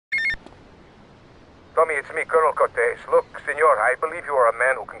Tommy, it's me, Colonel Cortez. Look, senor, I believe you are a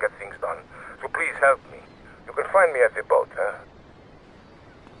man who can get things done. So please help me. You can find me at the boat, huh?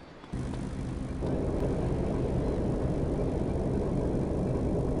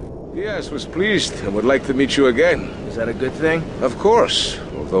 Yes, was pleased and would like to meet you again. Is that a good thing? Of course,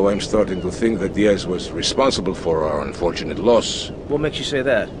 although I'm starting to think that Diaz was responsible for our unfortunate loss. What makes you say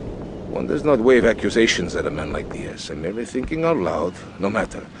that? One does not wave accusations at a man like Diaz. I'm merely thinking out loud. No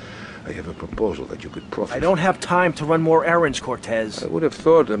matter. I have a proposal that you could profit. I don't have time to run more errands, Cortez. I would have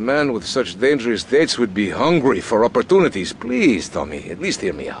thought a man with such dangerous dates would be hungry for opportunities. Please, Tommy, at least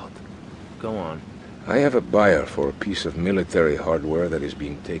hear me out. Go on. I have a buyer for a piece of military hardware that is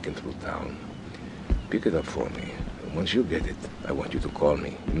being taken through town. Pick it up for me. And once you get it, I want you to call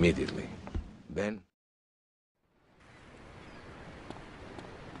me immediately. Ben?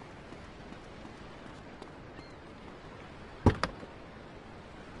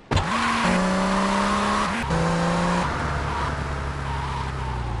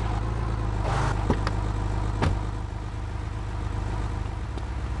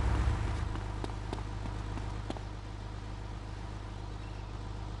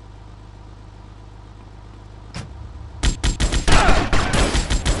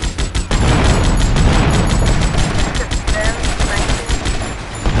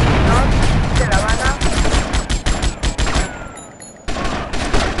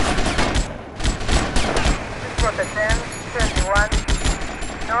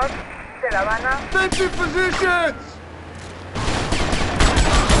 Defensive positions!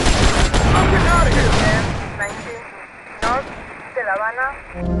 I'm getting out of here! 90, North de La Habana.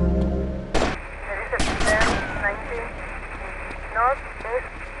 There is a 90, North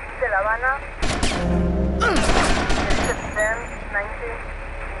East de La Habana. There is a 90,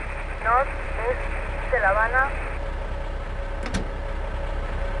 North East de La Habana.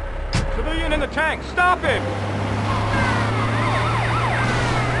 Civilian in the tank, stop him!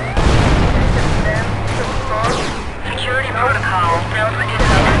 Security protocol. Delta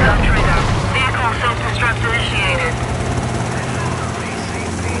incident trigger. Vehicle self-destruct initiated.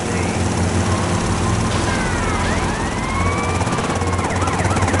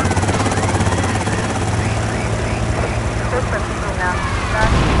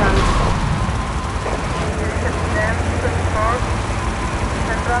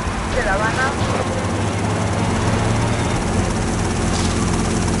 Central de La Habana.